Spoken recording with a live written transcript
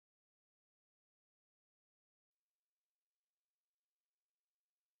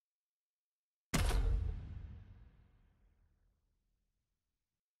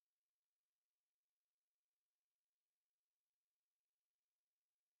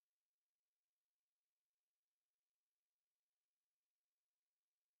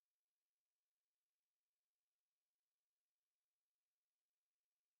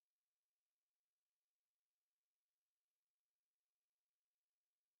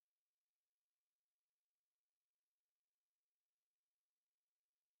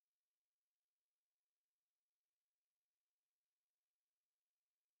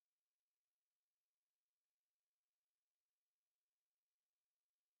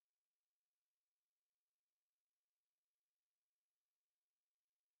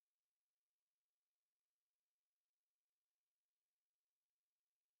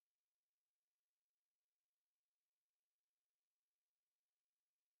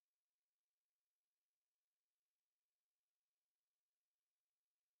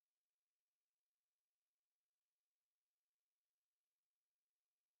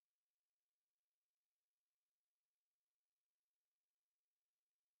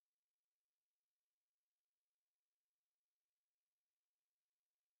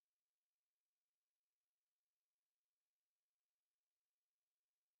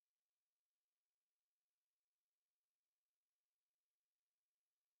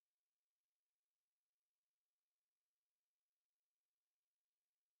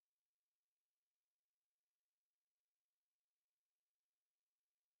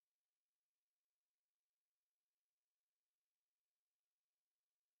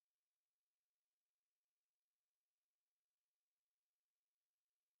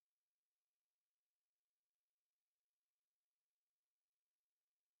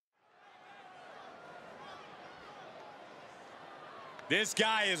This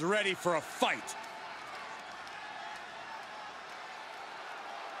guy is ready for a fight.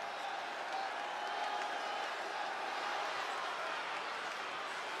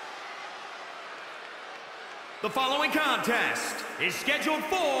 The following contest is scheduled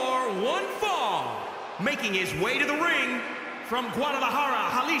for one fall. Making his way to the ring from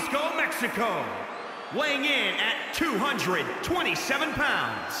Guadalajara, Jalisco, Mexico. Weighing in at 227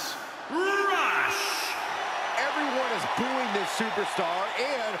 pounds, Rush. Everyone is booing this superstar,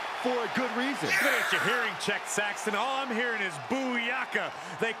 and for a good reason. Get your hearing checked, Saxton. All I'm hearing is booyaka.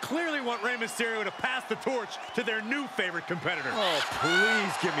 They clearly want Rey Mysterio to pass the torch to their new favorite competitor. Oh,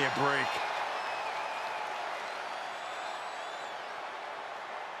 please give me a break.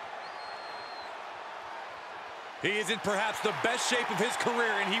 He is in perhaps the best shape of his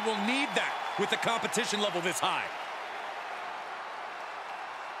career, and he will need that with the competition level this high.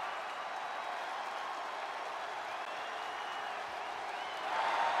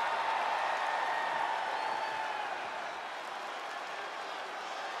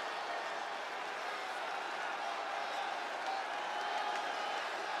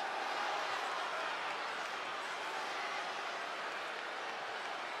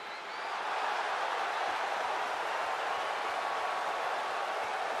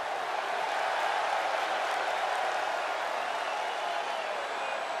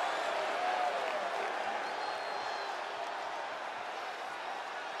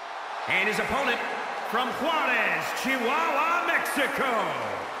 And his opponent from Juarez, Chihuahua, Mexico.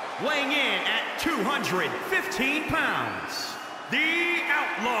 Weighing in at 215 pounds, the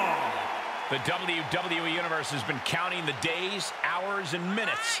Outlaw. The WWE Universe has been counting the days, hours, and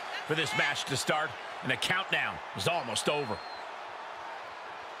minutes for this match to start, and the countdown is almost over.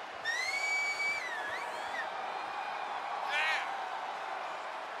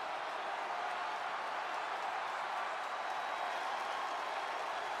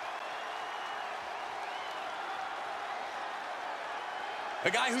 A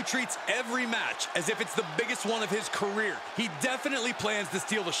guy who treats every match as if it's the biggest one of his career. He definitely plans to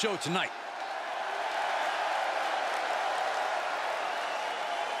steal the show tonight.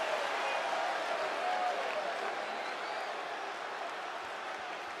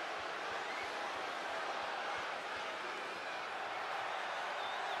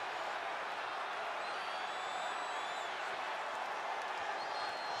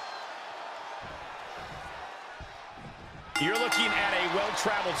 You're looking at a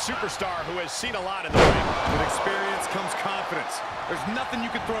well-traveled superstar who has seen a lot in the ring. With experience comes confidence. There's nothing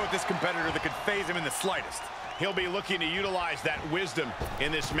you can throw at this competitor that could faze him in the slightest. He'll be looking to utilize that wisdom in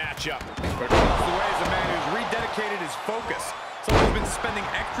this matchup. But across the way is a man who's rededicated his focus. Someone who's been spending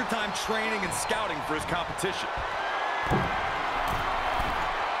extra time training and scouting for his competition.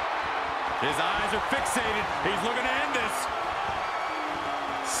 His eyes are fixated. He's looking to end this.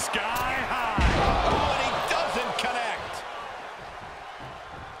 Sky high. Oh, and he doesn't connect.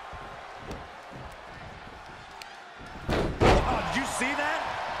 Did you see that?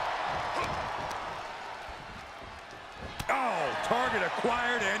 Oh, target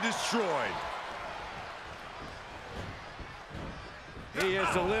acquired and destroyed. He is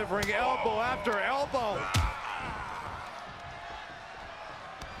delivering elbow after elbow.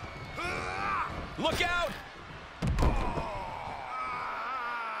 Look out!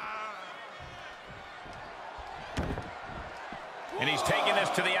 And he's taking this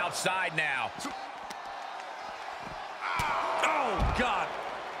to the outside now. Oh, God.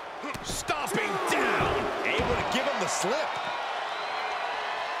 Stomping down. Able to give him the slip.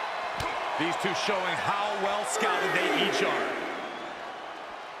 These two showing how well scouted they each are.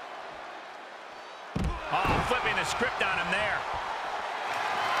 Oh, flipping the script on him there.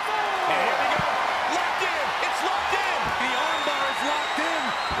 And here we go. Locked in. It's locked in. The armbar is locked in.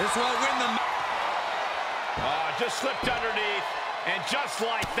 This will win the match. Oh, just slipped underneath. And just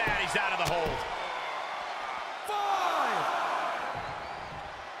like that, he's out of the hold. 5.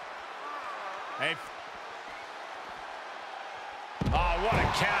 Hey. Oh, what a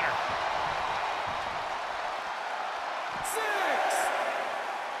counter. 6.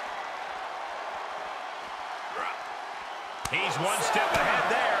 He's one step ahead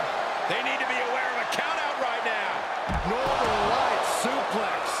there. They need to be aware of a count out right now. Northern Lights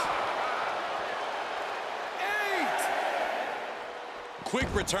suplex. 8.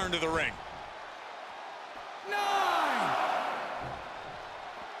 Quick return to the ring. 9.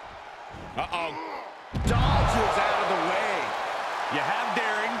 Uh-oh. Dodges out of the way. You have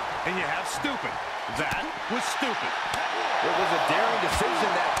daring, and you have stupid. That was stupid. It was a daring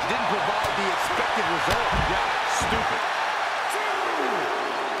decision that didn't provide the expected result. Yeah, stupid.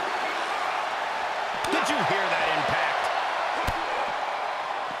 2. Did you hear that impact?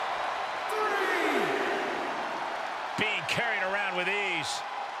 down with ease.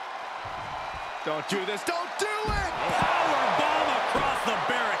 Don't do this. Don't do it! Power bomb across the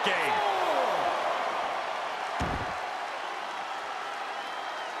barricade.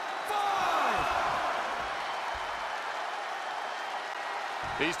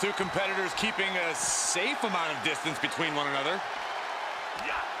 5. These two competitors keeping a safe amount of distance between one another.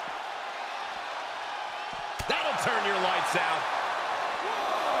 That'll turn your lights out.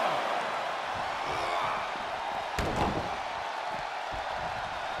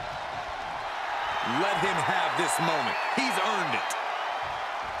 Let him have this moment. He's earned it.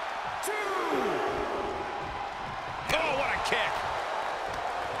 2. Oh, what a kick.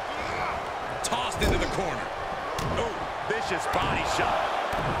 Tossed into the corner. Oh, vicious body shot.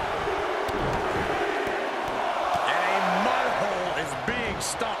 And a mud hole is being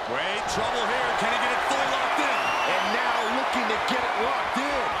stumped. Wait, trouble here. Can he get it fully locked in? And now looking to get it locked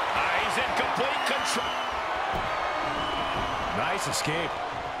in. He's in complete control. Nice escape.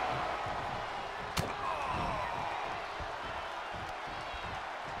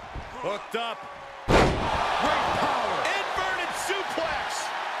 Hooked up. Great power. Inverted suplex.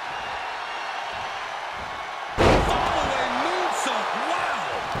 All-the-way moonsault. Wow.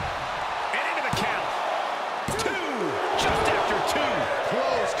 And into the count. 2. Just after 2.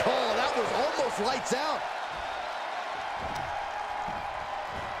 Close call. That was almost lights out.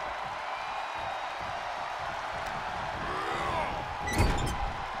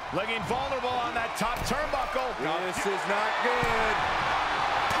 Looking vulnerable on that top turnbuckle. This is not good.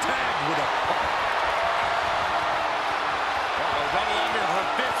 Tagged with a... Double underhook.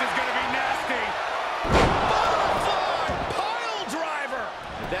 This is going to be nasty. Butterfly pile driver.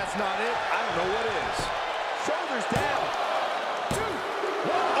 If that's not it, I don't know what is. Shoulders down. 2.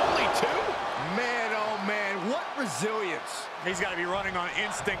 What? Only 2? Man, oh man, what resilience. He's got to be running on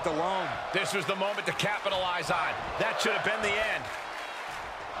instinct alone. This was the moment to capitalize on. That should have been the end.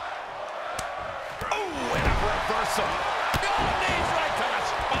 Oh, and a reversal. Oh, knees right to the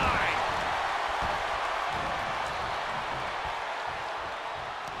spine.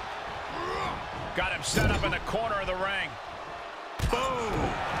 Got him set up in the corner of the ring. Boom.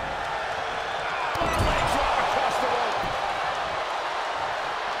 Leg drop across the rope.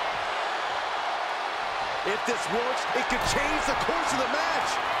 If this works, it could change the course of the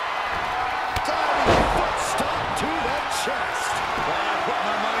match. Diving foot stomp to the chest. Well, I put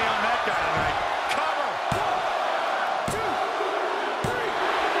my money on that guy tonight. Cover. 1, 2, 3.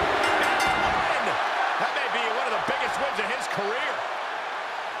 And a win. That may be one of the biggest wins of his career.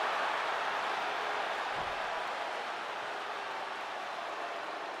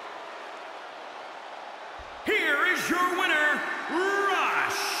 Here is your winner,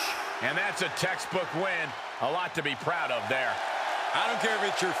 Rush. And that's a textbook win. A lot to be proud of there. I don't care if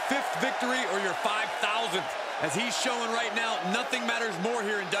it's your 5th victory or your 5,000th. As he's showing right now, nothing matters more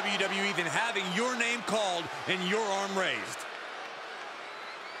here in WWE than having your name called and your arm raised.